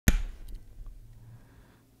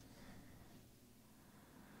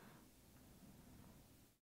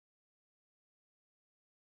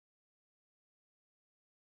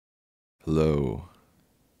Hello.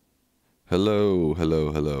 Hello,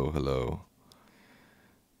 hello, hello, hello.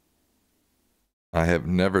 I have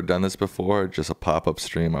never done this before, just a pop-up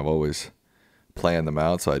stream. I've always planned them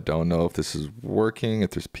out, so I don't know if this is working,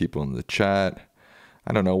 if there's people in the chat.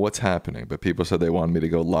 I don't know what's happening, but people said they wanted me to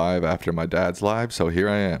go live after my dad's live, so here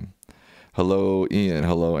I am. Hello, Ian.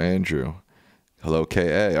 Hello, Andrew. Hello,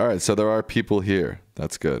 KA. All right, so there are people here.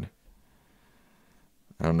 That's good.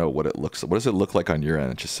 I don't know what it looks like. What does it look like on your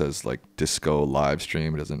end? It just says like disco live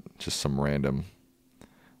stream. It doesn't just some random.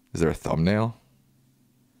 Is there a thumbnail?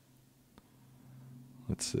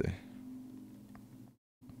 Let's see.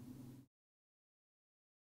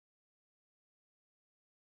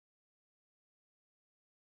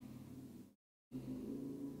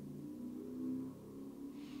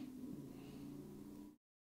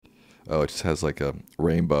 Oh, it just has like a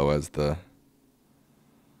rainbow as the.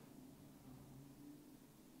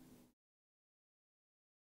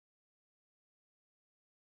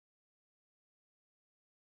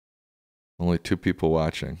 Only 2 people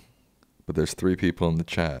watching, but there's 3 people in the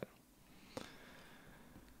chat.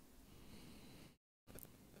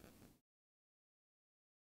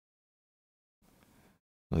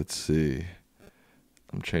 Let's see.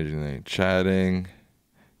 I'm changing the name. Chatting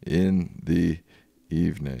in the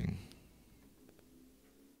evening.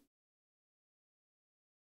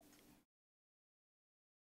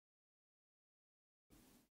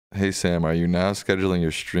 Hey Sam, are you now scheduling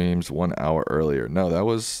your streams 1 hour earlier? No, that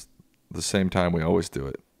was the same time we always do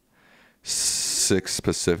it. 6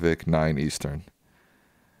 Pacific, 9 Eastern.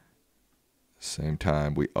 Same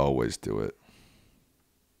time we always do it.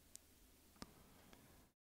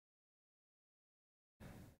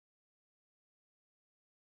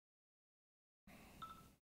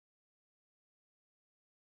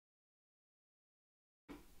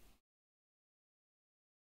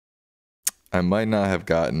 I might not have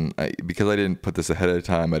gotten because I didn't put this ahead of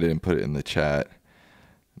time. I didn't put it in the chat.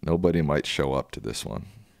 Nobody might show up to this one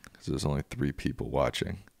because there's only 3 people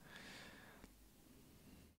watching.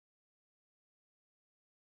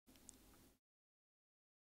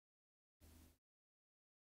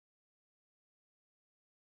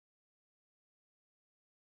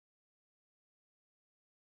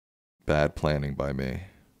 Bad planning by me.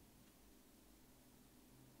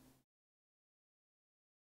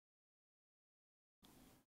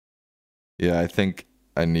 Yeah, I think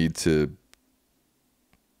I need to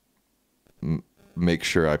make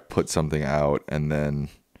sure I put something out and then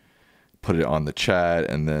put it on the chat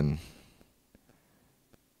and then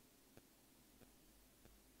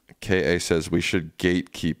KA says we should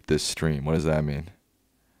gatekeep this stream. What does that mean?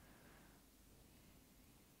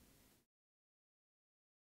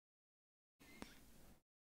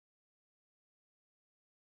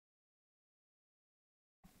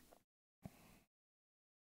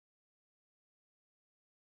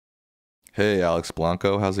 Hey, Alex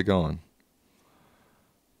Blanco, how's it going?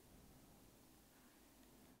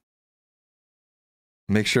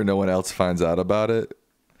 Make sure no one else finds out about it.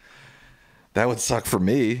 That would suck for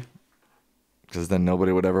me because then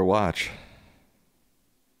nobody would ever watch.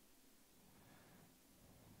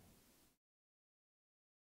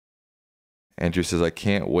 Andrew says, I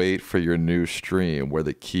can't wait for your new stream where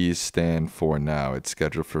the keys stand for now. It's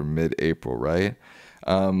scheduled for mid-April, right?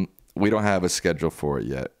 We don't have a schedule for it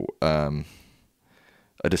yet.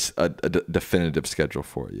 A definitive schedule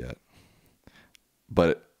for it yet.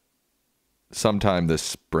 But sometime this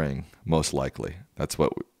spring, most likely. That's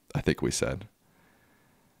what I think we said.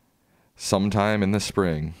 Sometime in the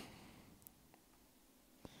spring.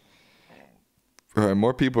 All right,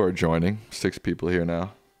 more people are joining. 6 people here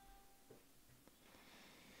now.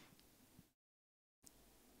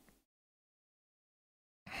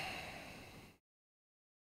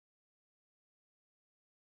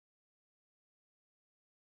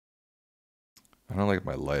 I don't like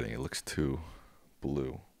my lighting. It looks too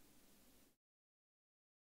blue.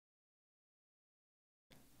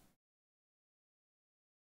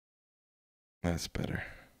 That's better.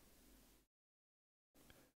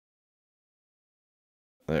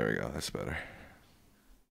 There we go. That's better.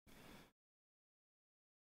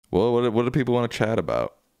 Well, what do people want to chat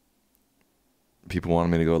about? People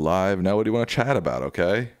want me to go live. Now, what do you want to chat about?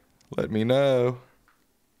 Okay, let me know.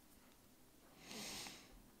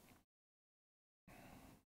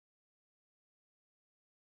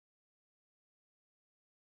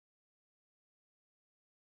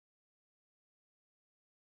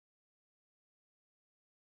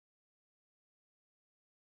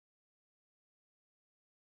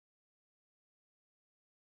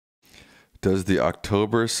 Does the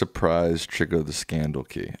October surprise trigger the scandal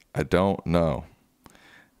key? I don't know.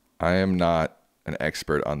 I am not an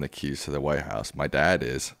expert on the keys to the White House. My dad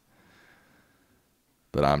is,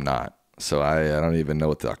 but I'm not. So I don't even know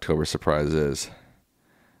what the October surprise is.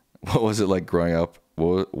 What was it like growing up?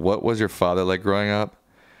 What was your father like growing up?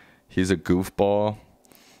 He's a goofball.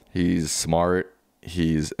 He's smart.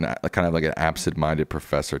 He's kind of like an absent-minded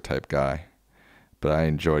professor type guy. But I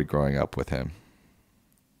enjoyed growing up with him.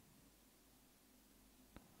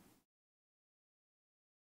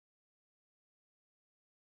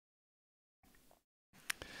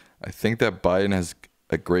 I think that Biden has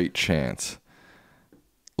a great chance.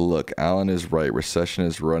 Look, Alan is right. Recession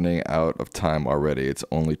is running out of time already. It's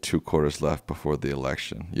only 2 quarters left before the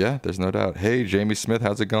election. Yeah, there's no doubt. Hey, Jamie Smith,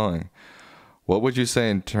 how's it going? What would you say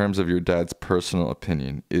in terms of your dad's personal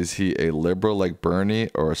opinion? Is he a liberal like Bernie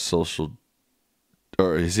or is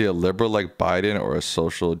he a liberal like Biden or a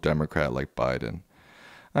social democrat like Biden?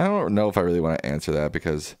 I don't know if I really want to answer that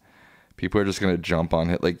because people are just going to jump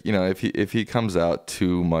on it. Like, if he comes out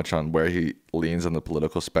too much on where he leans on the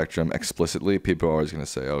political spectrum explicitly, people are always going to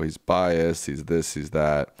say, oh, he's biased, he's this, he's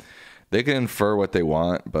that. They can infer what they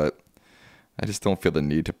want, but I just don't feel the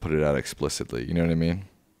need to put it out explicitly. You know what I mean?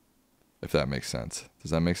 If that makes sense.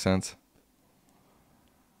 Does that make sense?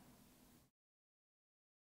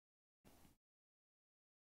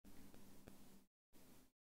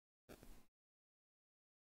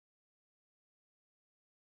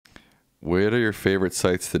 What are your favorite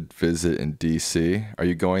sites to visit in DC? Are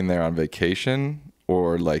you going there on vacation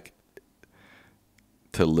or like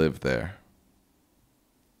to live there?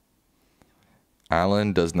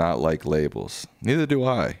 Alan does not like labels. Neither do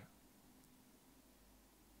I.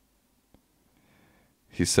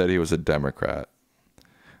 He said he was a Democrat.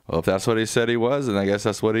 Well, if that's what he said he was, then I guess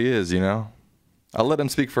that's what he is, you know? I'll let him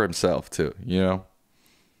speak for himself, too, you know?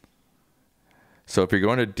 So if you're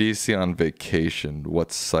going to DC on vacation,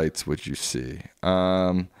 what sites would you see?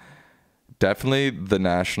 Definitely the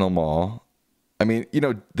National Mall. I mean,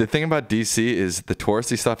 the thing about DC is the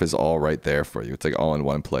touristy stuff is all right there for you. It's like all in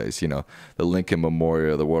one place. The Lincoln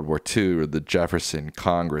Memorial, the World War II, the Jefferson,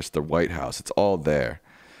 Congress, the White House. It's all there.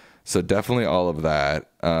 So definitely all of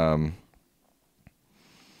that. I'm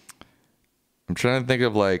trying to think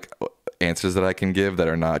of like answers that I can give that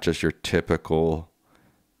are not just your typical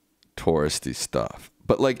touristy stuff.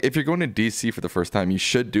 But like if you're going to DC for the first time, you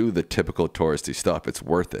should do the typical touristy stuff. It's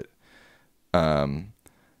worth it.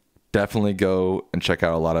 Definitely go and check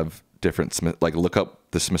out a lot of different, like look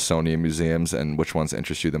up the Smithsonian museums and which ones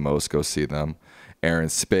interest you the most. Go see them. Air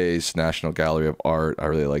and Space, National Gallery of Art. I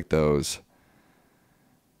really like those.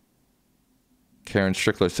 Karen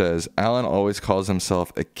Strickler says, Alan always calls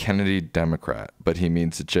himself a Kennedy Democrat, but he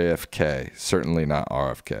means JFK, certainly not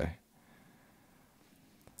RFK.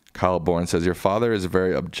 Kyle Bourne says, your father is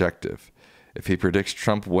very objective. If he predicts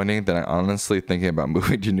Trump winning, then I'm honestly thinking about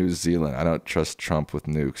moving to New Zealand. I don't trust Trump with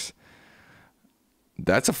nukes.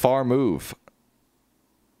 That's a far move.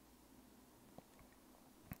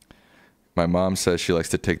 My mom says she likes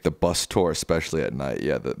to take the bus tour, especially at night.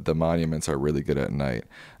 Yeah, the monuments are really good at night.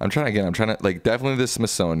 I'm trying to, like, definitely the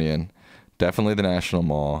Smithsonian, definitely the National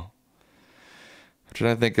Mall. I'm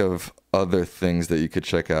trying to think of other things that you could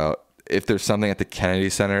check out. If there's something at the Kennedy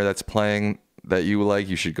Center that's playing that you like,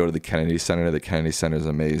 you should go to the Kennedy Center. The Kennedy Center is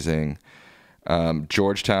amazing.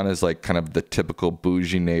 Georgetown is like kind of the typical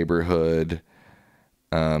bougie neighborhood.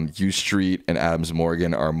 U Street and Adams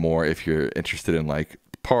Morgan are more if you're interested in like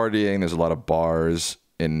partying. There's a lot of bars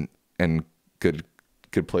and good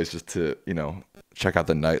places to check out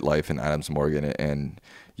the nightlife in Adams Morgan and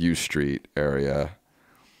U Street area.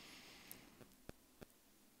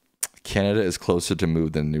 Canada is closer to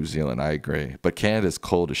move than New Zealand. I agree, but Canada is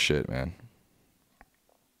cold as shit, man.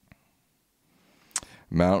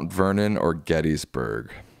 Mount Vernon or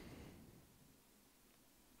Gettysburg?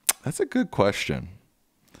 That's a good question.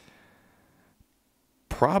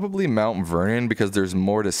 Probably Mount Vernon because there's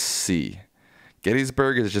more to see.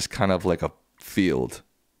 Gettysburg is just kind of like a field.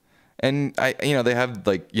 And they have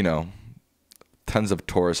like, tons of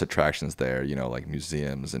tourist attractions there, like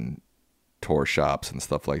museums and tour shops and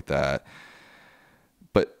stuff like that.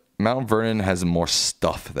 But Mount Vernon has more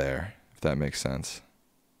stuff there, if that makes sense.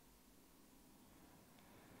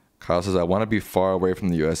 Kyle says, I want to be far away from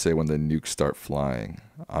the USA when the nukes start flying.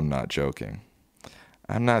 I'm not joking.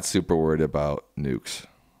 I'm not super worried about nukes.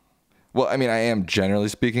 Well, I mean, I am generally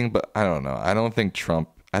speaking, but I don't know. I think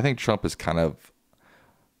Trump is kind of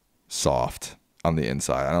soft on the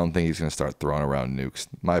inside. I don't think he's going to start throwing around nukes.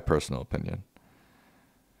 My personal opinion.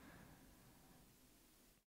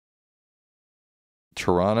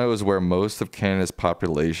 Toronto is where most of Canada's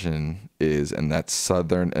population is, and that's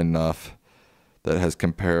southern enough that has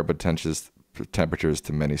temperatures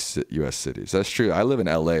to many U.S. cities. That's true. I live in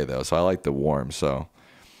L.A. though, so I like the warm. So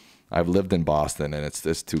I've lived in Boston, and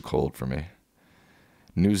it's too cold for me.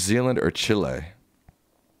 New Zealand or Chile?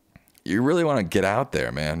 You really want to get out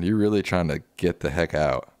there, man. You're really trying to get the heck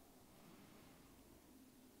out.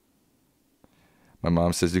 My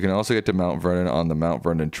mom says you can also get to Mount Vernon on the Mount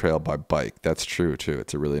Vernon Trail by bike. That's true too.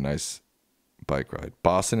 It's a really nice bike ride.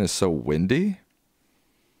 Boston is so windy.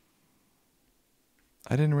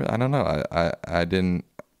 I don't know. I didn't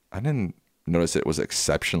notice it was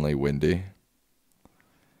exceptionally windy.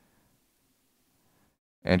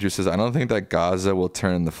 Andrew says, I don't think that Gaza will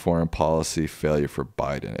turn the foreign policy failure for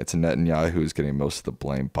Biden. It's Netanyahu who's getting most of the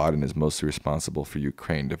blame. Biden is mostly responsible for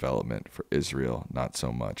Ukraine development. For Israel, not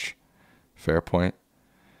so much. Fair point.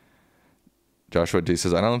 Joshua D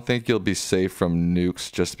says, I don't think you'll be safe from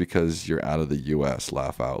nukes just because you're out of the U.S.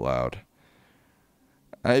 Laugh out loud.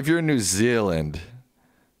 If you're in New Zealand,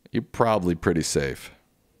 you're probably pretty safe.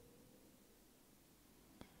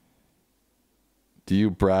 Do you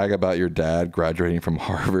brag about your dad graduating from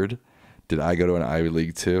Harvard? Did I go to an Ivy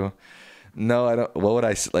League too? No, I don't. What would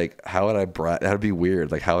I like? How would I brag? That'd be weird.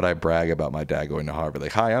 Like, how would I brag about my dad going to Harvard?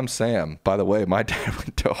 Like, hi, I'm Sam. By the way, my dad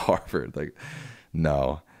went to Harvard. Like,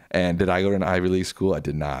 no. And did I go to an Ivy League school? I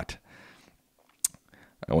did not.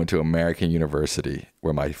 I went to American University,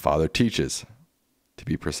 where my father teaches, to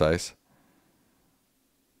be precise.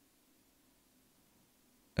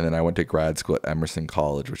 And then I went to grad school at Emerson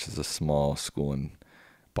College, which is a small school in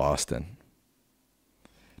Boston,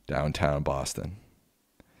 downtown Boston.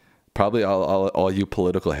 Probably all you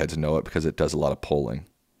political heads know it because it does a lot of polling.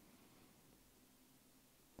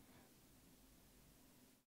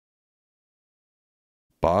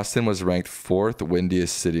 Boston was ranked 4th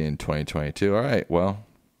windiest city in 2022. All right, well,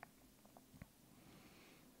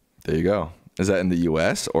 there you go. Is that in the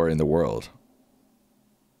U.S. or in the world?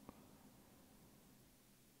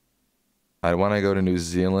 I want to go to New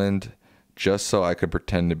Zealand just so I could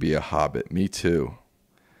pretend to be a hobbit. Me too.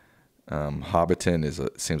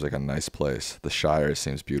 Hobbiton seems like a nice place. The Shire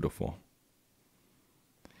seems beautiful.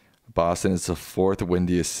 Boston is the 4th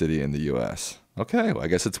windiest city in the U.S. Okay, well, I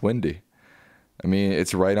guess it's windy. I mean,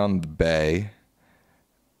 it's right on the bay,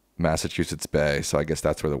 Massachusetts Bay, so I guess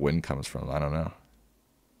that's where the wind comes from. I don't know.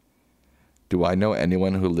 Do I know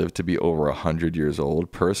anyone who lived to be over 100 years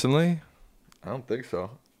old? Personally, I don't think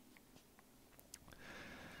so.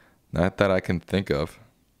 Not that I can think of.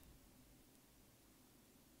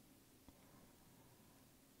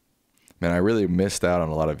 Man, I really missed out on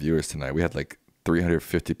a lot of viewers tonight. We had like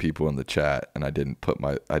 350 people in the chat, and I didn't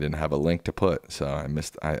have a link to put, so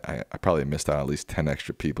I probably missed out on at least 10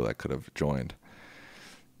 extra people that could have joined.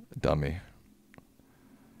 Dummy.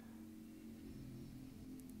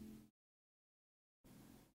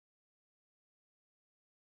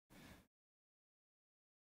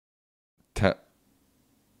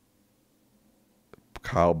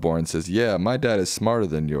 Kyle Bourne says, yeah, my dad is smarter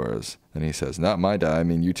than yours. And he says, not my dad. I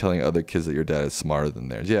mean, you telling other kids that your dad is smarter than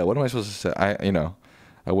theirs. Yeah, what am I supposed to say?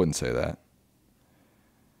 I wouldn't say that.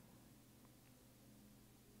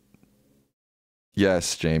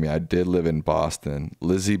 Yes, Jamie, I did live in Boston.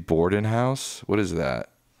 Lizzie Borden House? What is that?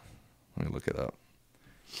 Let me look it up.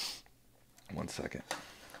 1 second.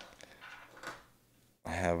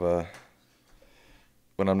 I have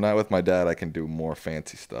when I'm not with my dad, I can do more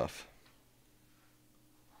fancy stuff.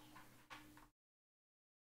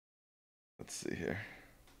 Let's see here.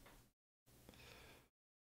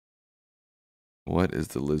 What is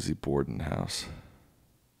the Lizzie Borden House?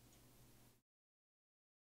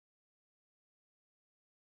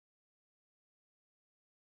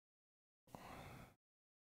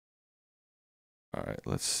 All right,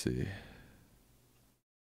 let's see.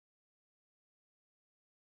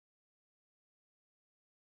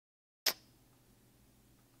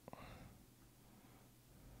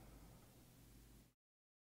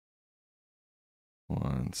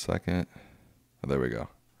 One second. Oh, there we go.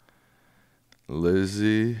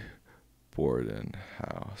 Lizzie Borden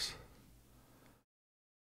House.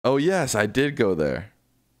 Oh, yes, I did go there.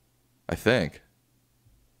 I think.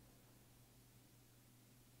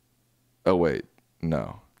 Oh, wait.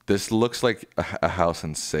 No. This looks like a house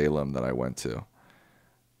in Salem that I went to.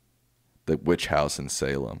 The witch house in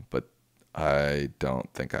Salem. But I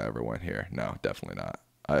don't think I ever went here. No, definitely not.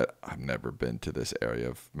 I've never been to this area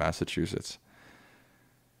of Massachusetts.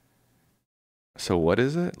 So what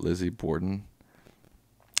is it? Lizzie Borden.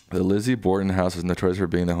 The Lizzie Borden House is notorious for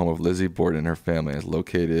being the home of Lizzie Borden and her family. It's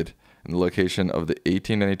located in the location of the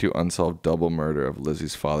 1892 unsolved double murder of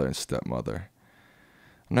Lizzie's father and stepmother.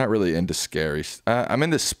 I'm not really into scary. I'm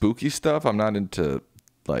into spooky stuff. I'm not into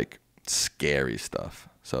like scary stuff.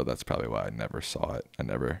 So that's probably why I never saw it. I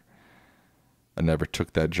never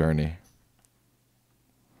took that journey.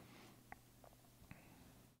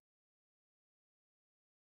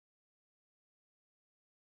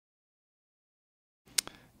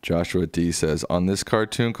 Joshua D says, on this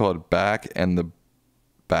cartoon called Back at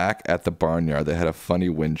the Barnyard, they had a funny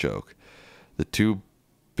wind joke. The two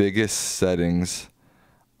biggest settings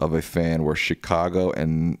of a fan were Chicago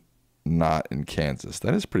and not in Kansas.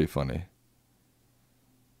 That is pretty funny.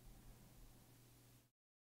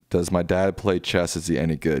 Does my dad play chess? Is he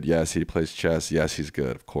any good? Yes, he plays chess. Yes, he's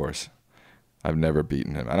good, of course. I've never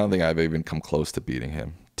beaten him. I don't think I've even come close to beating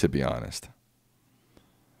him, to be honest.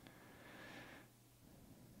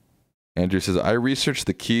 Andrew says, I researched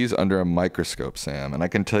the keys under a microscope, Sam, and I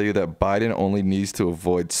can tell you that Biden only needs to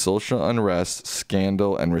avoid social unrest,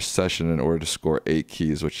 scandal, and recession in order to score 8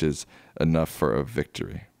 keys, which is enough for a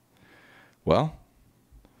victory. Well,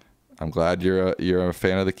 I'm glad you're a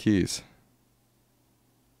fan of the keys.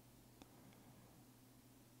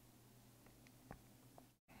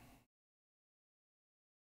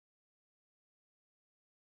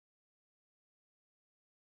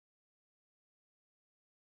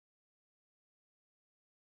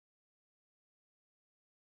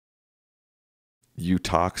 You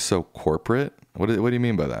talk so corporate? What do you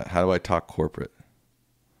mean by that? How do I talk corporate?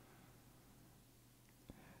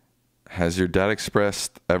 Has your dad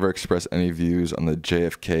ever expressed any views on the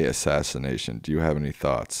JFK assassination? Do you have any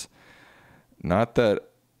thoughts? Not that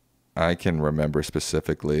I can remember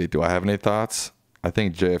specifically. Do I have any thoughts? I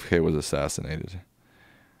think JFK was assassinated.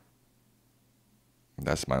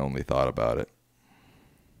 That's my only thought about it.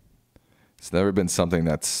 It's never been something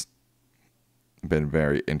that's been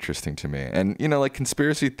very interesting to me. And, you know, like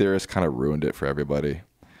conspiracy theorists kind of ruined it for everybody.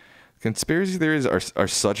 Conspiracy theories are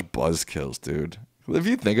such buzzkills, dude. If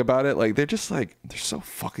you think about it, like they're so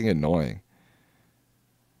fucking annoying.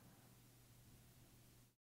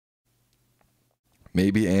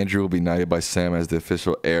 Maybe Andrew will be knighted by Sam as the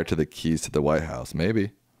official heir to the keys to the White House. Maybe.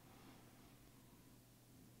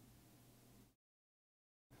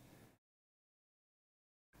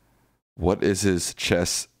 What is his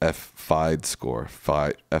chess FIDE score?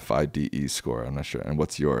 FIDE score. I'm not sure. And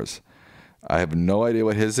what's yours? I have no idea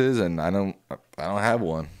what his is, and I don't have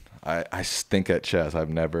one. I stink at chess.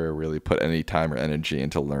 I've never really put any time or energy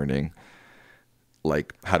into learning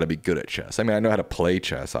like how to be good at chess. I mean, I know how to play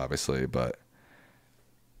chess, obviously, but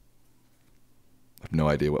I have no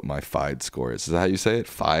idea what my FIDE score is. Is that how you say it?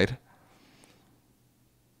 FIDE?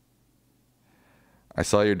 I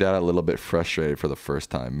saw your dad a little bit frustrated for the first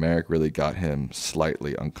time. Merrick really got him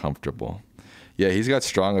slightly uncomfortable. Yeah, he's got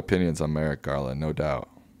strong opinions on Merrick Garland, no doubt.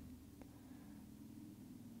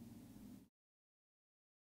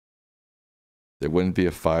 There wouldn't be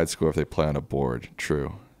a FIDE score if they play on a board.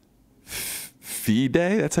 True. FIDE?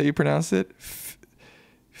 That's how you pronounce it?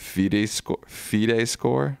 FIDE score? FIDE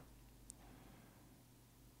score?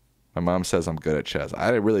 My mom says I'm good at chess.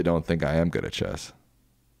 I really don't think I am good at chess.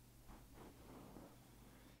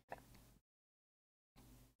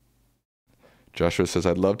 Joshua says,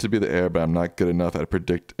 I'd love to be the heir, but I'm not good enough at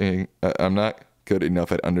predicting. I'm not good enough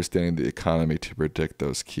at understanding the economy to predict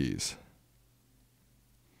those keys.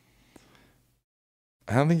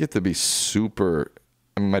 I don't think you have to be super.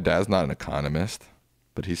 I mean, my dad's not an economist,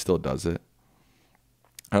 but he still does it.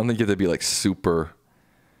 I don't think you have to be like super.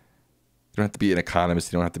 You don't have to be an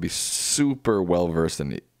economist. You don't have to be super well versed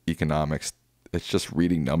in economics. It's just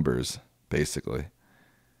reading numbers, basically,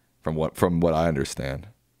 from what I understand.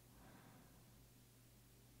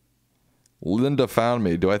 Linda found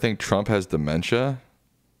me. Do I think Trump has dementia?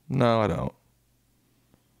 No, I don't.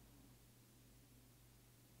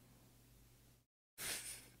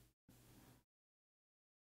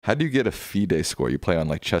 How do you get a FIDE score? You play on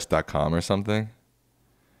like chess.com or something?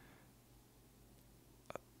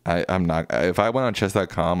 I'm not. If I went on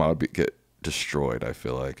chess.com, I would get destroyed, I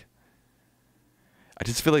feel like. I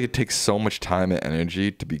just feel like it takes so much time and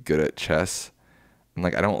energy to be good at chess. And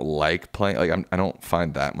like I don't like playing, like I don't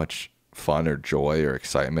find that much fun or joy or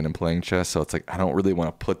excitement in playing chess. So it's like I don't really want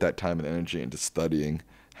to put that time and energy into studying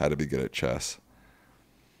how to be good at chess.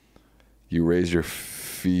 You raise your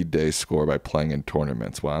FIDE score by playing in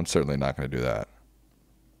tournaments. Well, I'm certainly not going to do that.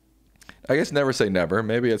 I guess never say never.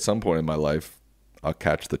 Maybe at some point in my life, I'll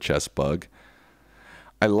catch the chess bug.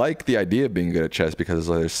 I like the idea of being good at chess because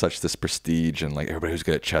there's such this prestige and like everybody who's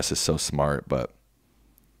good at chess is so smart, but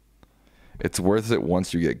it's worth it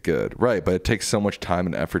once you get good. Right, but it takes so much time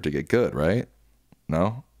and effort to get good, right?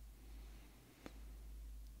 No?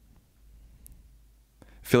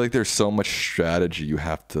 I feel like there's so much strategy you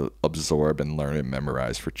have to absorb and learn and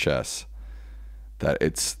memorize for chess that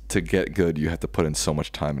it's to get good, you have to put in so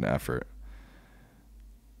much time and effort.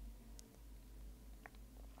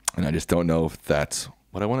 And I just don't know if that's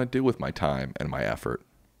what I want to do with my time and my effort.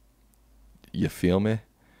 You feel me?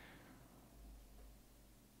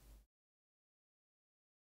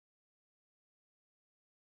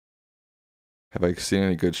 Have I seen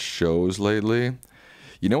any good shows lately?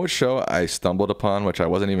 You know what show I stumbled upon, which I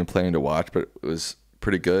wasn't even planning to watch, but it was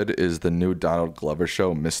pretty good, is the new Donald Glover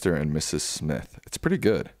show, Mr. and Mrs. Smith. It's pretty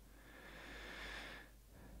good.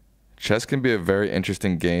 Chess can be a very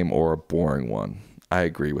interesting game or a boring one. I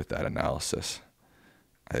agree with that analysis.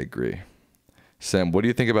 I agree. Sam, what do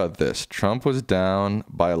you think about this? Trump was down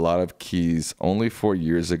by a lot of keys only 4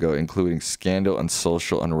 years ago, including scandal and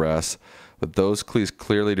social unrest, but those keys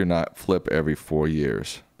clearly do not flip every 4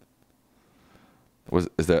 years.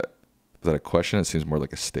 Is that a question? It seems more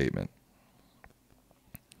like a statement.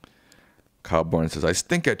 Kyle Bourne says, I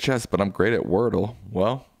stink at chess, but I'm great at Wordle.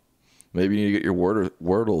 Well, maybe you need to get your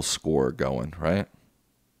Wordle score going, right?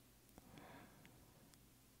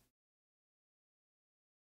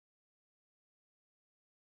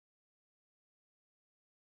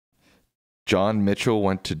 John Mitchell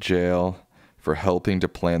went to jail for helping to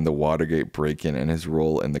plan the Watergate break-in and his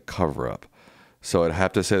role in the cover-up. So I'd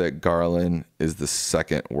have to say that Garland is the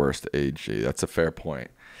second worst AG. That's a fair point.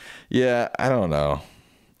 Yeah, I don't know.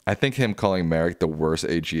 I think him calling Merrick the worst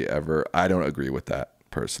AG ever, I don't agree with that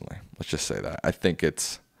personally. Let's just say that. I think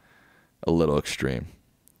it's a little extreme.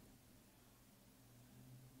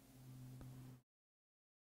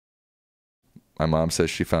 My mom says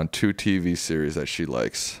she found 2 TV series that she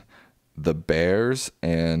likes. The Bears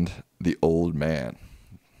and The Old Man.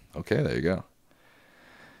 Okay, there you go.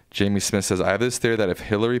 Jamie Smith says, I have this theory that if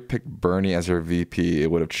Hillary picked Bernie as her VP,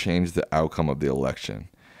 it would have changed the outcome of the election.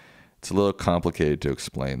 It's a little complicated to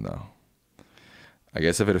explain, though. I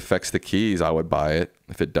guess if it affects the keys, I would buy it.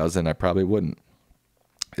 If it doesn't, I probably wouldn't.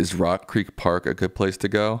 Is Rock Creek Park a good place to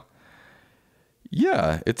go?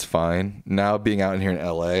 Yeah, it's fine. Now being out in here in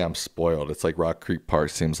LA, I'm spoiled. It's like Rock Creek Park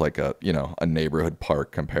seems like a neighborhood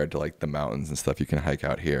park compared to like the mountains and stuff you can hike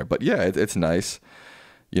out here. But yeah, it's nice.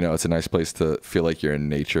 It's a nice place to feel like you're in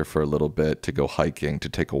nature for a little bit, to go hiking, to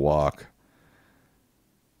take a walk.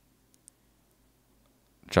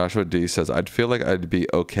 Joshua D says, I'd feel like I'd be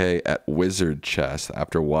okay at wizard chess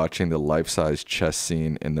after watching the life-size chess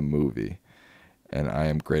scene in the movie. And I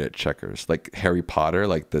am great at checkers. Like Harry Potter,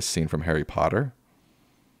 like the scene from Harry Potter.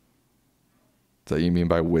 Is that what you mean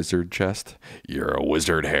by wizard chess? You're a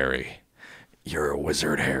wizard, Harry. You're a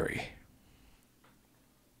wizard, Harry.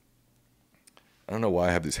 I don't know why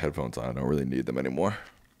I have these headphones on. I don't really need them anymore.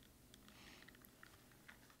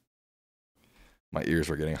 My ears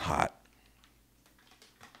were getting hot.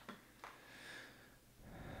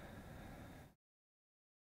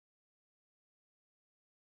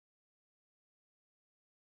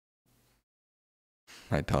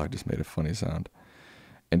 My dog just made a funny sound.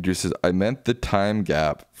 Andrew says, I meant the time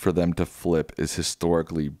gap for them to flip is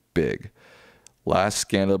historically big. Last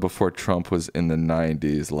scandal before Trump was in the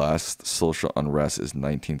 90s. Last social unrest is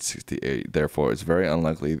 1968. Therefore, it's very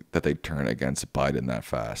unlikely that they turn against Biden that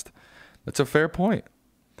fast. That's a fair point.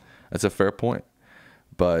 That's a fair point.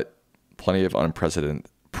 But plenty of unprecedented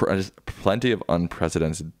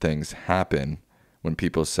things happen when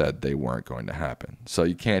people said they weren't going to happen. So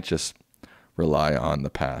you can't just rely on the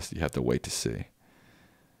past. You have to wait to see.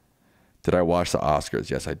 Did I watch the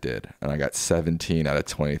Oscars? Yes, I did. And I got 17 out of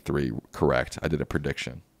 23 correct. I did a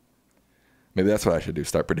prediction. Maybe that's what I should do,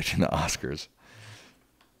 start predicting the Oscars.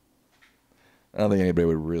 I don't think anybody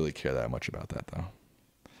would really care that much about that, though.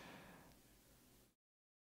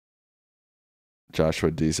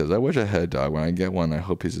 Joshua D says, I wish I had a dog. When I get one, I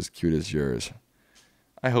hope he's as cute as yours.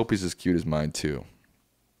 I hope he's as cute as mine, too.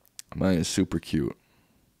 Mine is super cute.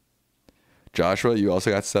 Joshua, you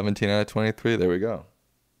also got 17 out of 23? There we go.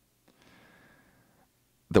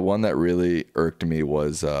 The one that really irked me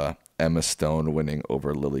was Emma Stone winning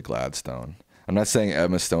over Lily Gladstone. I'm not saying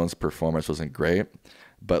Emma Stone's performance wasn't great,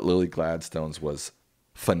 but Lily Gladstone's was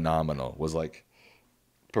phenomenal. Was like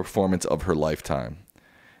performance of her lifetime.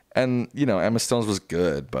 And, Emma Stone's was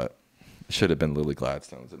good, but it should have been Lily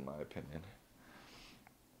Gladstone's in my opinion.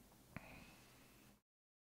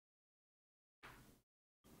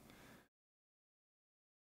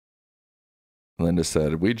 Linda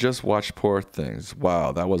said, we just watched Poor Things.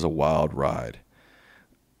 Wow, that was a wild ride.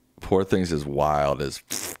 Poor Things is wild as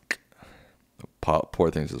Poor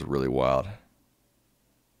Things is really wild.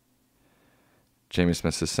 Jamie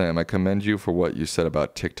Smith says, Sam, I commend you for what you said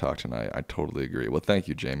about TikTok tonight. I totally agree. Well, thank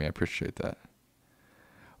you, Jamie. I appreciate that.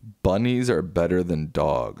 Bunnies are better than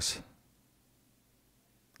dogs.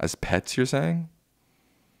 As pets, you're saying?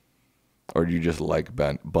 Or do you just like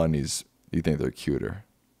bunnies? You think they're cuter?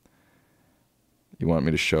 You want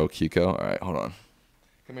me to show Kiko? All right, hold on.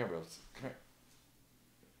 Come here, bros. Come here.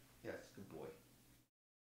 Yes, good boy.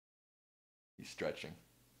 He's stretching.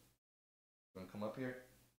 You want to come up here?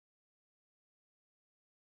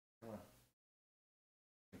 Come on.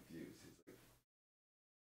 Confused. He's like,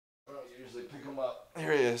 I don't usually pick him up.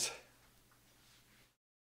 Here he is.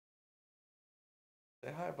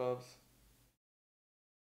 Say hi, Bubs.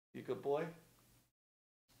 You good boy?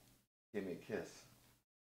 Give me a kiss.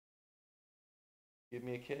 Give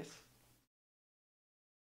me a kiss.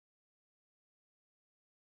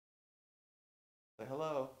 Say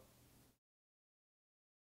hello.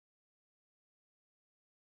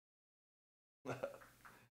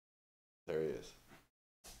 There he is.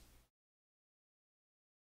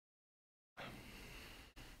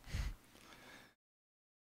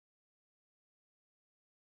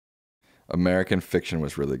 American Fiction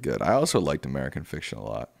was really good. I also liked American Fiction a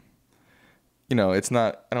lot. You know, it's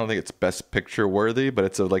not, I don't think it's best picture worthy, but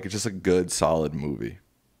it's it's just a good, solid movie.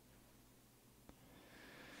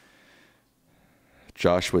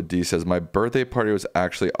 Joshua D says, my birthday party was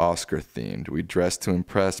actually Oscar themed. We dressed to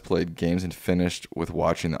impress, played games, and finished with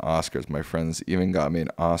watching the Oscars. My friends even got me an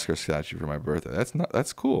Oscar statue for my birthday.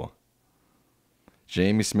 That's cool.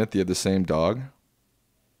 Jamie Smith, you have the same dog?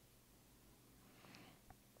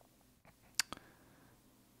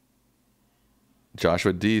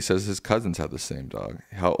 Joshua D says his cousins have the same dog.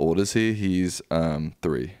 How old is he? He's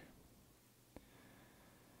 3.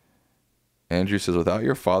 Andrew says, without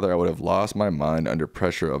your father, I would have lost my mind under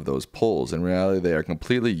pressure of those polls. In reality, they are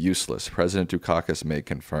completely useless. President Dukakis may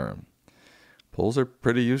confirm. Polls are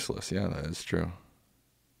pretty useless. Yeah, that is true.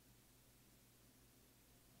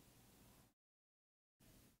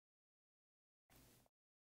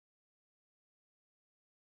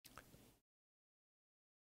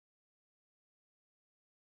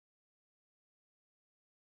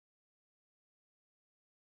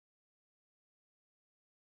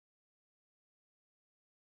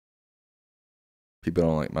 People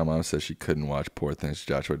don't like. My mom says she couldn't watch Poor Things.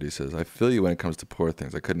 Joshua D says, I feel you when it comes to Poor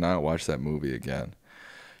Things. I could not watch that movie again.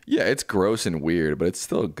 Yeah, it's gross and weird, but it's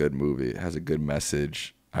still a good movie. It has a good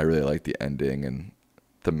message. I really like the ending and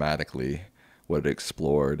thematically what it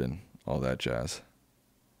explored and all that jazz.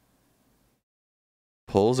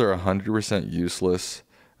 Polls are 100% useless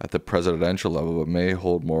at the presidential level, but may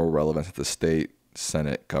hold more relevance at the state,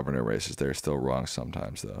 Senate, governor races. They're still wrong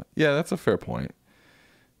sometimes, though. Yeah, that's a fair point.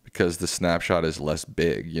 Because the snapshot is less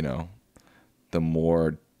big, you know. The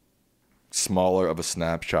more smaller of a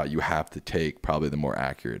snapshot you have to take, probably the more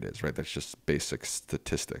accurate it is, right? That's just basic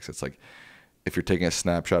statistics. It's like if you're taking a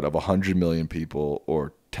snapshot of 100 million people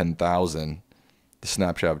or 10,000, the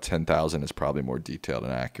snapshot of 10,000 is probably more detailed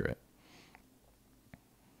and accurate.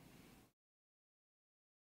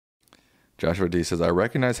 Joshua D says, I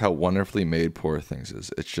recognize how wonderfully made Poor Things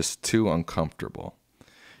is. It's just too uncomfortable.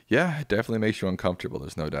 Yeah, it definitely makes you uncomfortable,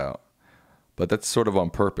 there's no doubt. But that's sort of on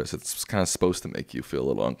purpose. It's kind of supposed to make you feel a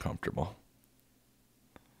little uncomfortable.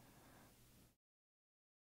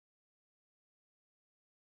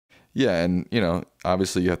 Yeah, and, you know,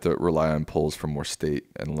 obviously you have to rely on polls for more state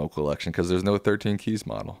and local election because there's no 13 keys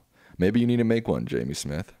model. Maybe you need to make one, Jamie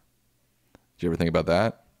Smith. Did you ever think about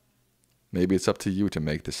that? Maybe it's up to you to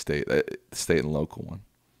make the state and local one.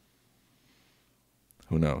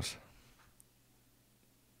 Who knows?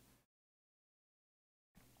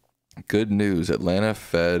 Good news. Atlanta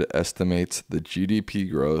Fed estimates the GDP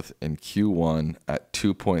growth in Q1 at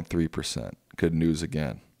 2.3%. Good news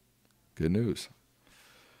again. Good news.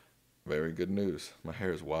 Very good news. My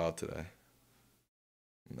hair is wild today.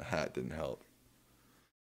 And the hat didn't help.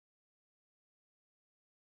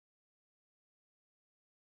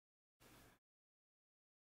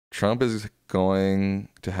 Trump is going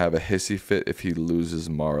to have a hissy fit if he loses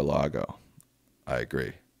Mar-a-Lago. I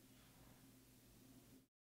agree.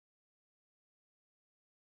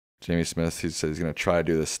 Jamie Smith, he says he's going to try to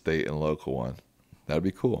do the state and local one. That'd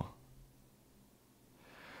be cool.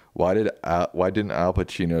 Why didn't Al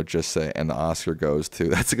Pacino just say, and the Oscar goes to?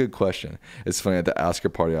 That's a good question. It's funny, at the Oscar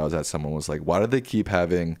party I was at, someone was like, why do they keep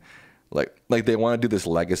having, like they want to do this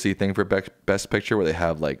legacy thing for Best Picture where they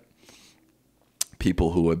have, like,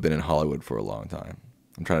 people who have been in Hollywood for a long time.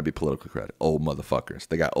 I'm trying to be politically correct. Old motherfuckers.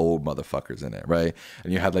 They got old motherfuckers in it, right?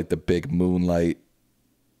 And you had, like, the big Moonlight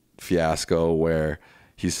fiasco where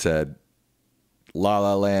he said La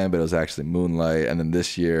La Land, but it was actually Moonlight. And then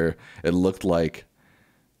this year, it looked like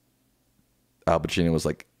Al Pacino was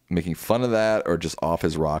like making fun of that or just off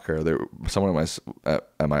his rocker. Someone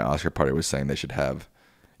at my Oscar party was saying they should have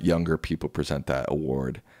younger people present that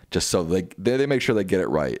award just so they make sure they get it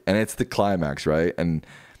right. And it's the climax, right? And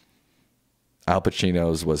Al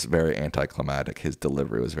Pacino's was very anticlimactic. His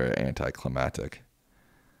delivery was very anticlimactic.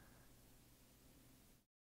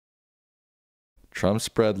 Trump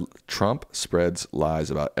spreads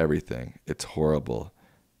lies about everything. It's horrible,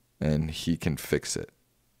 and he can fix it.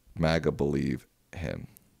 MAGA believe him.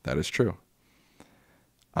 That is true.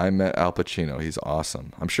 I met Al Pacino. He's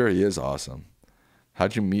awesome. I'm sure he is awesome.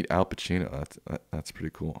 How'd you meet Al Pacino? That's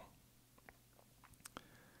pretty cool.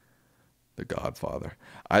 The Godfather.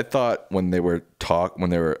 I thought when they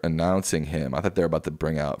were announcing him, I thought they were about to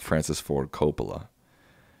bring out Francis Ford Coppola,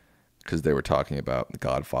 because they were talking about The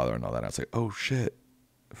Godfather and all that. And I was like, oh shit,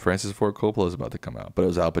 Francis Ford Coppola is about to come out, but it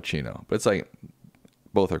was Al Pacino. But it's like,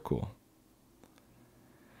 both are cool.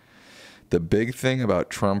 The big thing about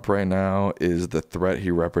Trump right now is the threat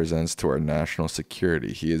he represents to our national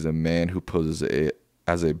security. He is a man who poses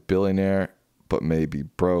as a billionaire, but may be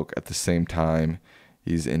broke at the same time.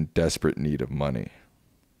 He's in desperate need of money.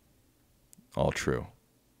 All true.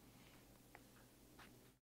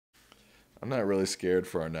 I'm not really scared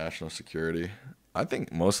for our national security. I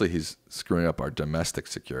think mostly he's screwing up our domestic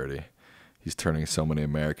security. He's turning so many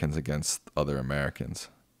Americans against other Americans.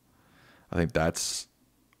 I think that's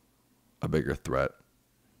a bigger threat.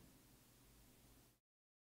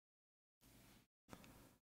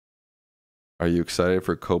 Are you excited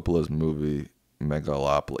for Coppola's movie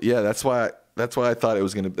Megalopolis? Yeah, that's why I thought it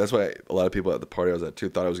was gonna. That's why a lot of people at the party I was at too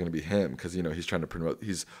thought it was gonna be him, because he's trying to promote.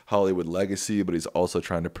 He's Hollywood legacy, but he's also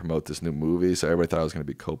trying to promote this new movie. So everybody thought it was gonna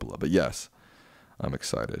be Coppola. But yes, I'm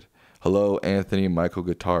excited. Hello, Anthony Michael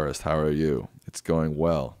Guitarist. How are you? It's going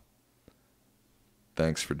well.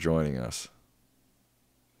 Thanks for joining us.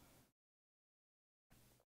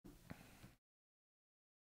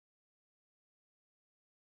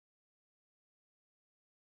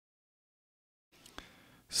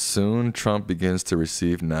 Soon, Trump begins to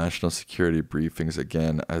receive national security briefings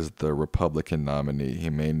again as the Republican nominee. He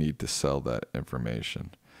may need to sell that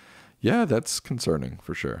information. Yeah, that's concerning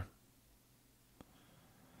for sure.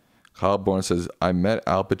 Kyle Bourne says, I met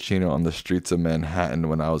Al Pacino on the streets of Manhattan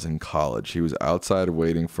when I was in college. He was outside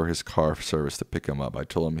waiting for his car service to pick him up. I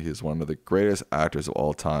told him he is one of the greatest actors of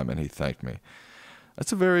all time, and he thanked me.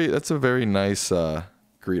 That's a very nice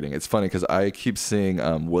greeting. It's funny because I keep seeing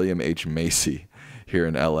William H. Macy here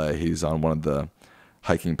in LA. He's on one of the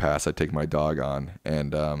hiking paths I take my dog on.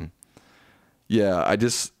 And yeah, I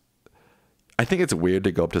think it's weird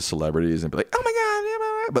to go up to celebrities and be like, oh my God.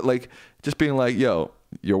 But like just being like, yo,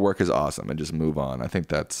 your work is awesome, and just move on. I think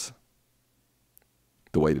that's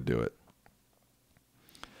the way to do it.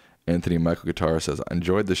 Anthony Michael Guitar says, I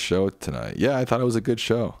enjoyed the show tonight. Yeah, I thought it was a good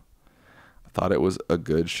show.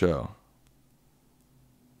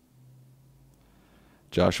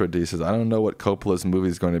 Joshua D says, I don't know what Coppola's movie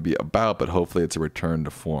is going to be about, but hopefully it's a return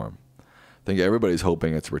to form. I think everybody's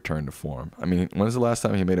hoping it's a return to form. I mean, when's the last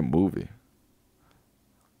time he made a movie?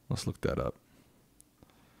 Let's look that up.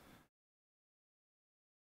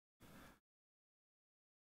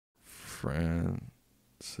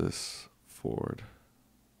 Francis Ford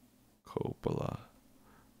Coppola.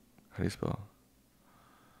 How do you spell?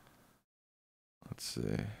 Let's see.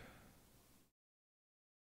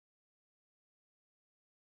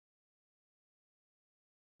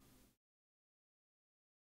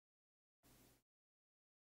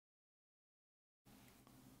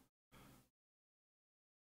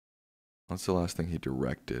 What's the last thing he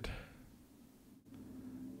directed?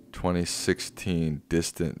 2016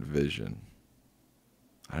 Distant Vision.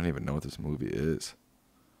 I don't even know what this movie is.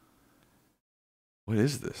 What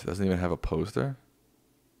is this? It doesn't even have a poster?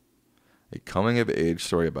 A coming-of-age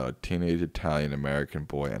story about a teenage Italian-American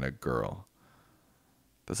boy and a girl.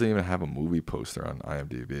 Doesn't even have a movie poster on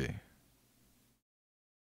IMDb.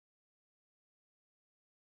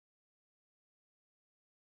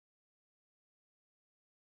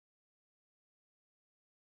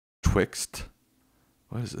 Twixt?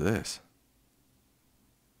 What is this?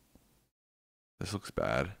 This looks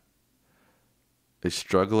bad. A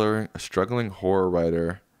struggling horror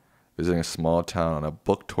writer visiting a small town on a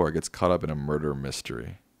book tour gets caught up in a murder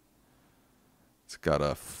mystery. It's got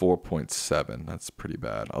a 4.7. That's pretty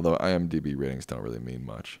bad. Although IMDb ratings don't really mean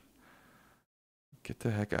much. Get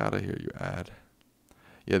the heck out of here, you ad.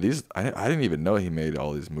 Yeah, I didn't even know he made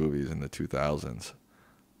all these movies in the 2000s.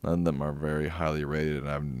 None of them are very highly rated, and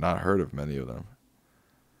I've not heard of many of them.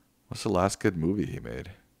 What's the last good movie he made?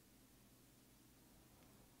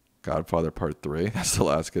 Godfather Part 3? That's the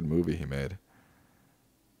last good movie he made.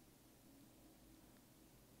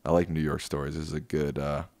 I like New York Stories. This is a good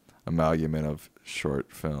amalgamation of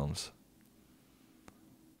short films.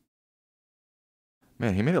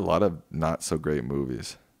 Man, he made a lot of not so great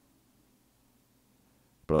movies,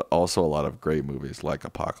 but also a lot of great movies like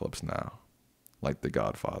Apocalypse Now, like The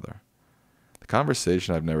Godfather. The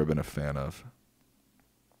Conversation I've never been a fan of.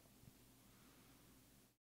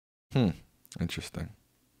 Interesting.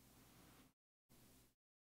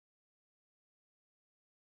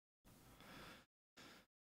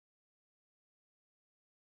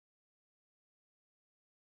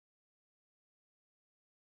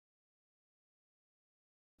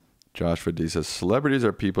 Joshua D says, celebrities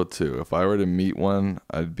are people too. If I were to meet one,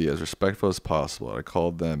 I'd be as respectful as possible. I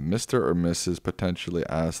call them Mr. or Mrs., potentially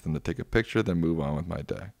ask them to take a picture, then move on with my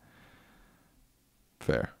day.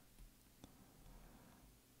 Fair.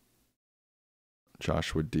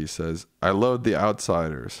 Joshua D says, I love The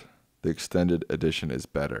Outsiders. The extended edition is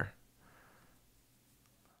better.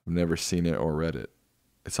 I've never seen it or read it.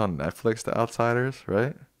 It's on Netflix, The Outsiders,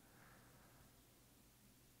 right?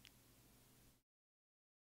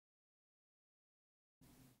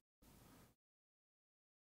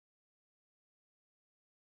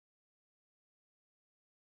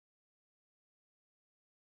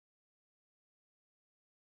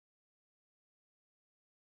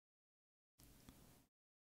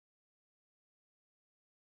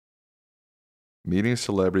 Meeting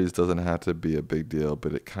celebrities doesn't have to be a big deal,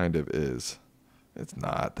 but it kind of is. It's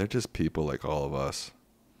not. They're just people like all of us.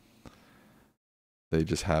 They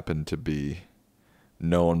just happen to be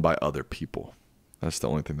known by other people. That's the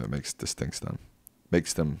only thing that makes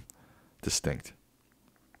them distinct.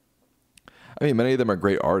 I mean, many of them are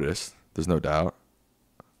great artists. There's no doubt.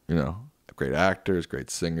 You know, great actors, great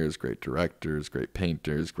singers, great directors, great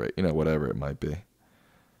painters, great, whatever it might be.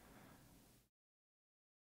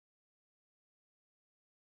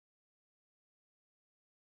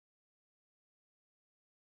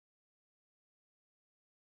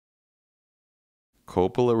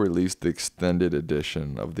 Coppola released the extended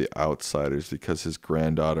edition of The Outsiders because his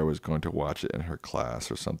granddaughter was going to watch it in her class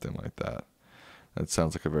or something like that. That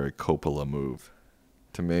sounds like a very Coppola move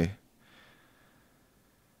to me.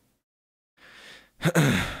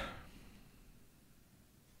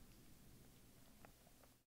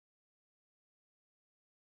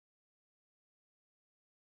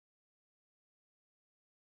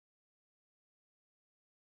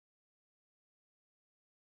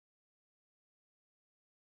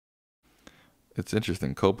 It's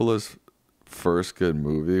interesting. Coppola's first good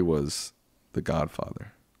movie was The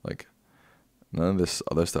Godfather. Like, none of this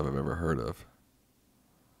other stuff I've ever heard of.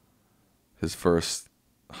 His first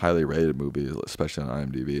highly rated movie, especially on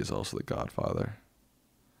IMDb, is also The Godfather.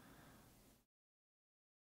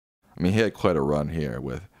 I mean, he had quite a run here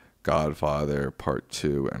with Godfather Part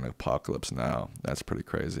 2 and Apocalypse Now. That's pretty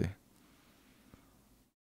crazy.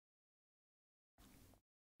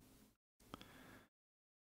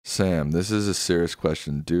 Sam, this is a serious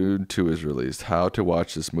question. Dune 2 is released. How to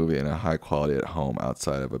watch this movie in a high quality at home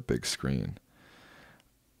outside of a big screen?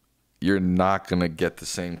 You're not going to get the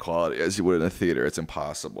same quality as you would in a theater. It's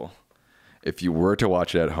impossible. If you were to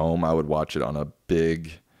watch it at home, I would watch it on a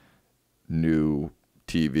big new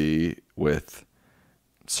TV with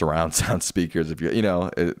surround sound speakers. If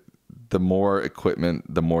the more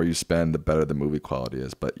equipment, the more you spend, the better the movie quality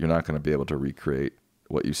is. But you're not going to be able to recreate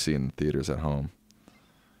what you see in theaters at home.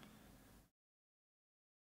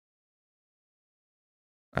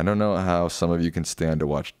 I don't know how some of you can stand to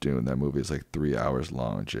watch Dune. That movie is like 3 hours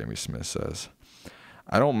long, Jamie Smith says.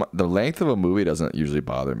 The length of a movie doesn't usually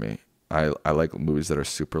bother me. I like movies that are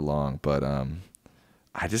super long, but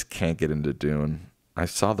I just can't get into Dune. I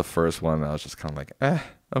saw the first one and I was just kind of like,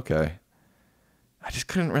 okay. I just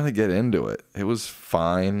couldn't really get into it. It was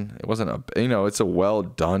fine. It wasn't it's a well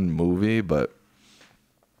done movie, but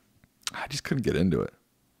I just couldn't get into it.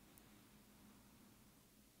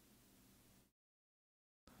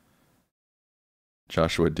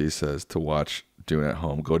 Joshua D says to watch Dune at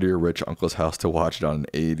home. Go to your rich uncle's house to watch it on an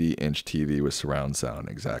 80-inch TV with surround sound.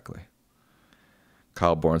 Exactly.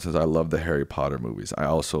 Kyle Bourne says, I love the Harry Potter movies. I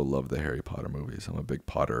also love the Harry Potter movies. I'm a big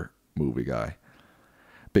Potter movie guy.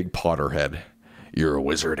 Big Potterhead. You're a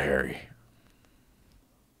wizard, Harry.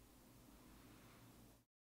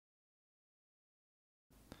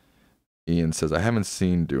 Ian says, I haven't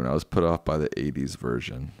seen Dune. I was put off by the 80s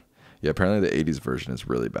version. Yeah, apparently the 80s version is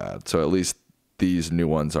really bad. So at least these new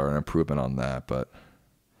ones are an improvement on that, but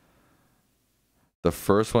the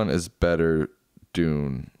first one is better.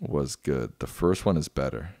 Dune was good. The first one is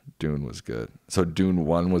better. Dune was good. So Dune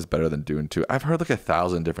 1 was better than Dune 2. I've heard like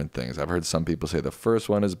 1,000 different things. I've heard some people say the first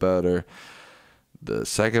one is better. The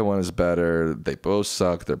second one is better. They both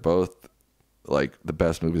suck. They're both like the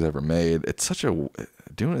best movies ever made.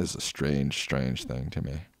 Dune is a strange thing to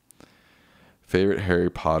me. Favorite Harry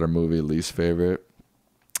Potter movie, least favorite.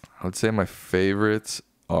 I would say my favorites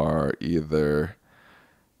are either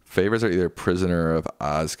Prisoner of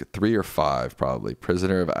Azkaban, 3 or 5 probably.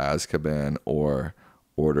 Prisoner of Azkaban or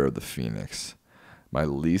Order of the Phoenix. My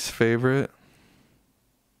least favorite,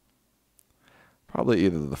 probably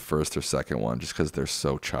either the first or second one, just because they're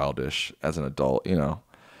so childish as an adult, you know.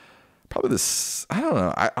 Probably this, I don't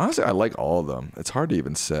know. Honestly, I like all of them. It's hard to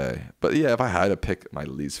even say. But yeah, if I had to pick my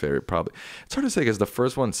least favorite, probably. It's hard to say because the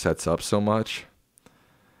first one sets up so much.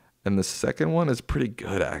 And the second one is pretty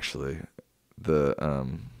good, actually. With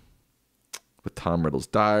Tom Riddle's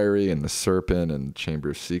diary and the serpent and Chamber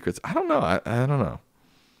of Secrets. I don't know. I don't know.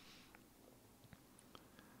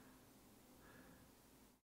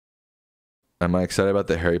 Am I excited about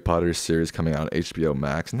the Harry Potter series coming out on HBO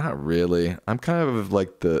Max? Not really. I'm kind of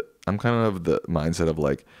the mindset of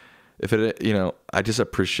like, if it, you know, I just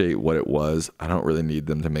appreciate what it was. I don't really need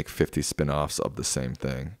them to make 50 spin-offs of the same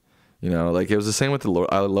thing. You know, like it was the same with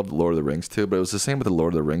I love Lord of the Rings too, but it was the same with the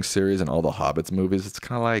Lord of the Rings series and all the Hobbits movies. It's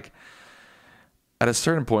kind of like, at a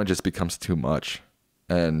certain point, it just becomes too much,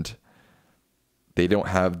 and they don't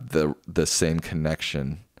have the same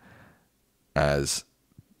connection as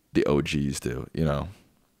the OGs do, you know.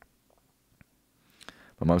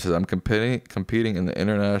 My mom says, I'm competing in the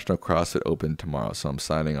International CrossFit Open tomorrow, so I'm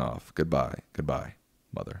signing off. Goodbye,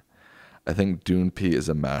 mother. I think Dune P is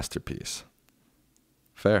a masterpiece.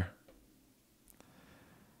 Fair.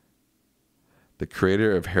 The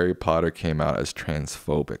creator of Harry Potter came out as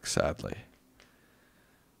transphobic, sadly.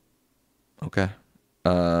 Okay.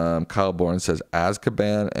 Kyle Bourne says,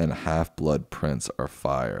 Azkaban and Half-Blood Prince are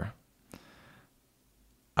fire.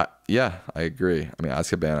 Yeah, I agree. I mean,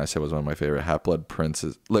 Azkaban, I said, was one of my favorite. Half-Blood Prince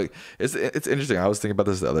is like, it's interesting. I was thinking about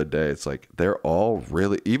this the other day. It's like they're all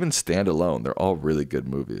really, even standalone, they're all really good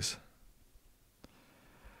movies.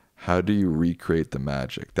 How do you recreate the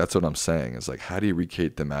magic? That's what I'm saying. It's like, how do you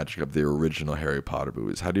recreate the magic of the original Harry Potter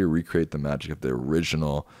movies? How do you recreate the magic of the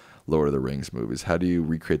original Lord of the Rings movies? How do you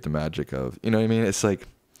recreate the magic of, you know what I mean? It's like,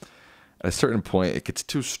 at a certain point, it gets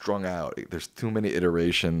too strung out. There's too many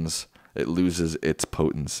iterations. It loses its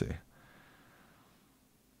potency.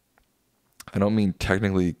 I don't mean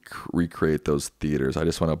technically recreate those theaters. I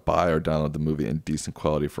just want to buy or download the movie in decent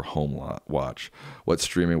quality for home watch. What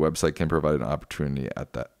streaming website can provide an opportunity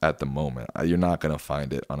at the moment? You're not going to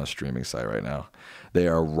find it on a streaming site right now. They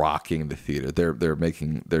are rocking the theater. They're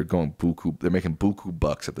making buku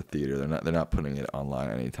bucks at the theater. They're not putting it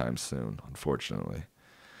online anytime soon, unfortunately.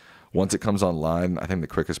 Once it comes online, I think the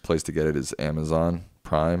quickest place to get it is Amazon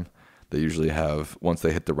Prime. They usually have, once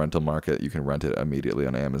they hit the rental market, you can rent it immediately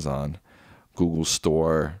on Amazon, Google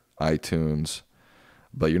Store, iTunes,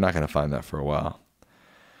 but you're not going to find that for a while.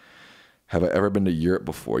 Have I ever been to Europe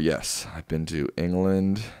before? Yes. I've been to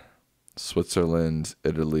England, Switzerland,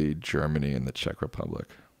 Italy, Germany, and the Czech Republic.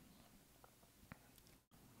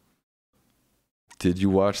 Did you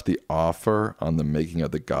watch The Offer on the making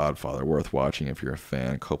of The Godfather? Worth watching if you're a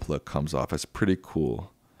fan. Coppola comes off as pretty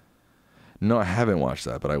cool. No, I haven't watched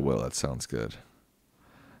that, but I will. That sounds good.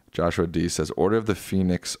 Joshua D says, Order of the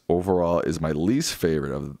Phoenix overall is my least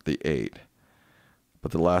favorite of the 8.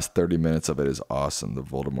 But the last 30 minutes of it is awesome. The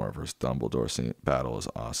Voldemort versus Dumbledore battle is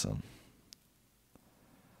awesome.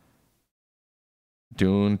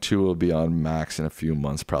 Dune 2 will be on Max in a few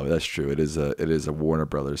months, probably. That's true. It is a Warner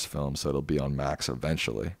Brothers film, so it'll be on Max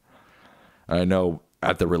eventually. And I know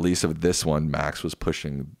at the release of this one, Max was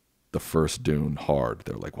pushing the first Dune hard.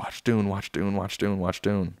 They're like, watch Dune, watch Dune, watch Dune, watch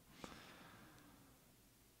Dune.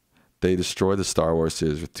 They destroyed the Star Wars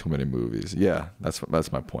series with too many movies. Yeah, that's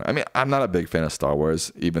my point. I mean, I'm not a big fan of Star Wars,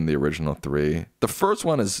 even the original 3. The first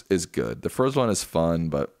one is good. The first one is fun,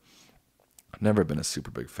 but I've never been a super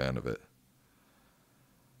big fan of it.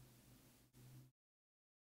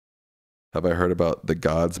 Have I heard about The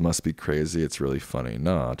Gods Must Be Crazy? It's really funny.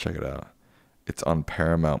 No, I'll check it out. It's on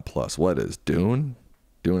Paramount Plus. What is Dune?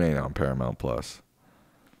 Dune ain't on Paramount Plus.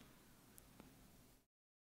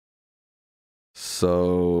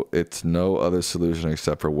 So it's no other solution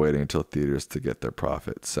except for waiting until theaters to get their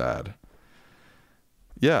profit. Sad.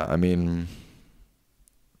 Yeah, I mean,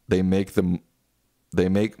 they make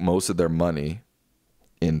most of their money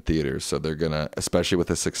in theaters, so they're gonna, especially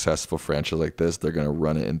with a successful franchise like this, they're gonna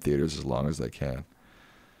run it in theaters as long as they can.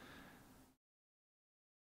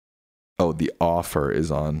 Oh, The Offer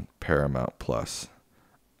is on Paramount Plus.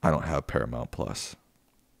 I don't have Paramount Plus,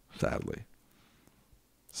 sadly.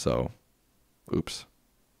 So, oops.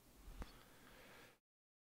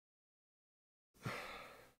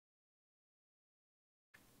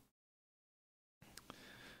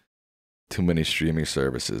 Too many streaming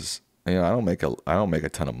services. I don't make a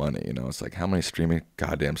ton of money. It's like, how many streaming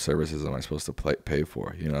goddamn services am I supposed to pay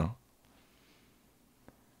for?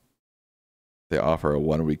 They offer a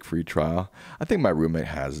 1 week free trial. I think my roommate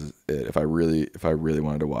has it. If I really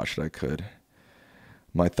wanted to watch it, I could.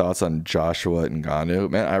 My thoughts on Joshua Ngannou.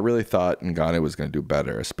 Man, I really thought Ngannou was going to do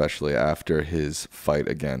better, especially after his fight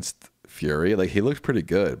against Fury. Like, he looked pretty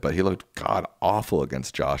good, but he looked god awful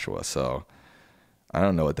against Joshua. So I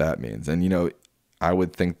don't know what that means. And I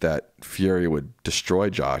would think that Fury would destroy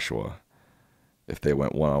Joshua if they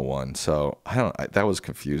went 1-on-1. So that was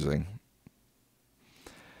confusing.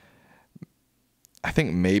 I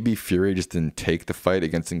think maybe Fury just didn't take the fight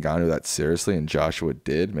against Ngannou that seriously, and Joshua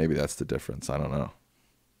did. Maybe that's the difference. I don't know.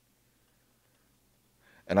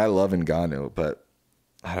 And I love Ngannou, but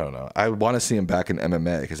I don't know. I want to see him back in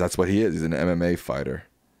MMA because that's what he is. He's an MMA fighter.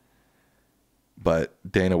 But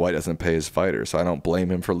Dana White doesn't pay his fighters, so I don't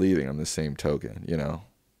blame him for leaving on the same token,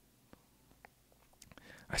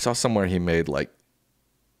 I saw somewhere he made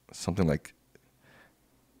something like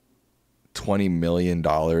 $20 million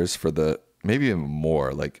for maybe even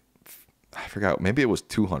more. I forgot. Maybe it was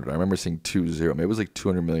 200. I remember seeing 20. Maybe it was like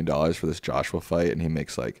 $200 million for this Joshua fight, and he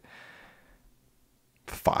makes like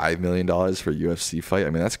 $5 million for a UFC fight. I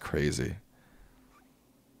mean, that's crazy.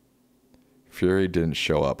 Fury didn't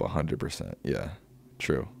show up 100%. Yeah,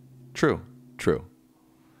 true.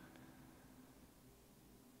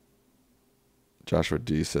 Joshua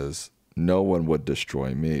D says, no one would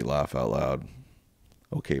destroy me. Laugh out loud.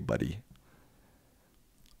 Okay, buddy.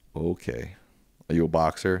 Okay. Are you a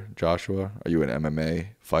boxer, Joshua? Are you an MMA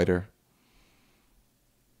fighter?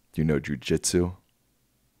 Do you know jiu-jitsu?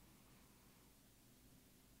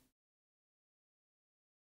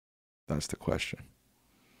 That's the question.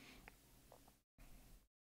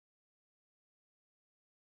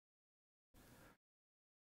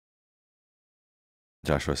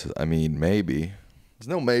 Joshua says, I mean, maybe. There's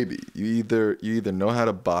no maybe. You either know how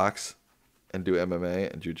to box and do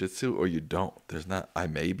MMA and jiu-jitsu, or you don't. There's not I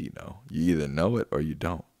maybe know. You either know it or you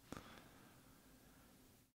don't.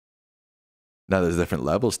 Now there's different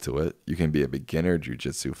levels to it. You can be a beginner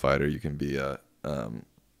jiu-jitsu fighter. You can be a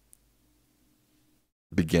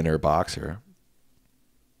beginner boxer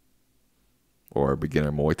or a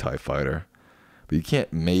beginner Muay Thai fighter, but you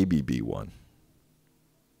can't maybe be one.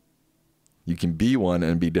 You can be one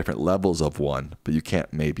and be different levels of one, but you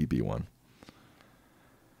can't maybe be one.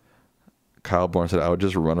 Kyle Bourne said, I would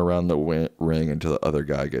just run around the ring until the other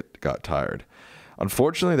guy got tired.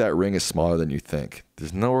 Unfortunately, that ring is smaller than you think.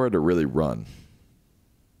 There's nowhere to really run.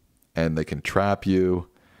 And they can trap you,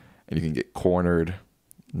 and you can get cornered.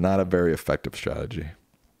 Not a very effective strategy.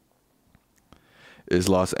 Is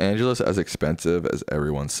Los Angeles as expensive as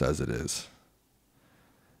everyone says it is?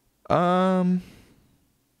 I'd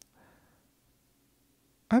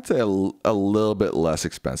say a little bit less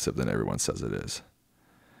expensive than everyone says it is.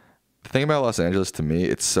 The thing about Los Angeles, to me,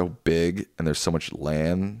 it's so big and there's so much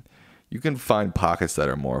land. You can find pockets that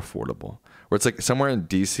are more affordable. Where it's like somewhere in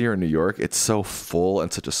DC or New York, it's so full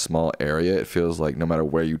and such a small area, it feels like no matter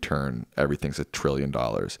where you turn, everything's $1 trillion.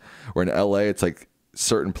 Where in LA, it's like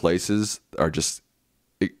certain places are just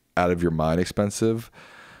out of your mind expensive,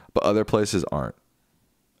 but other places aren't,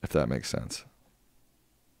 if that makes sense.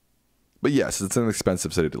 But yes, it's an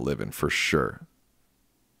expensive city to live in, for sure.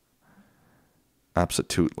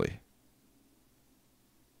 Absolutely.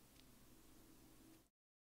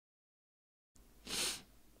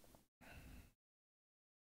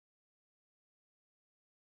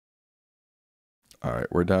 All right,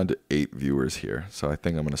 we're down to 8 viewers here, so I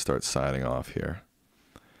think I'm going to start signing off here.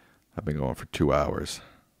 I've been going for 2 hours.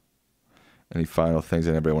 Any final things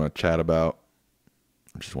anybody want to chat about?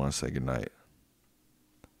 I just want to say goodnight.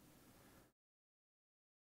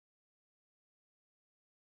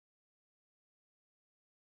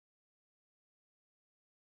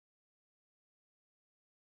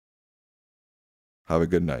 Have a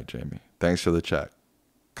good night, Jamie. Thanks for the chat,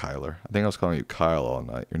 Kyler. I think I was calling you Kyle all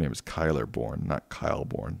night. Your name is Kyler Bourne, not Kyle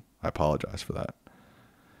Bourne. I apologize for that.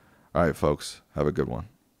 All right, folks. Have a good one.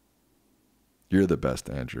 You're the best,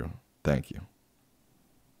 Andrew. Thank you.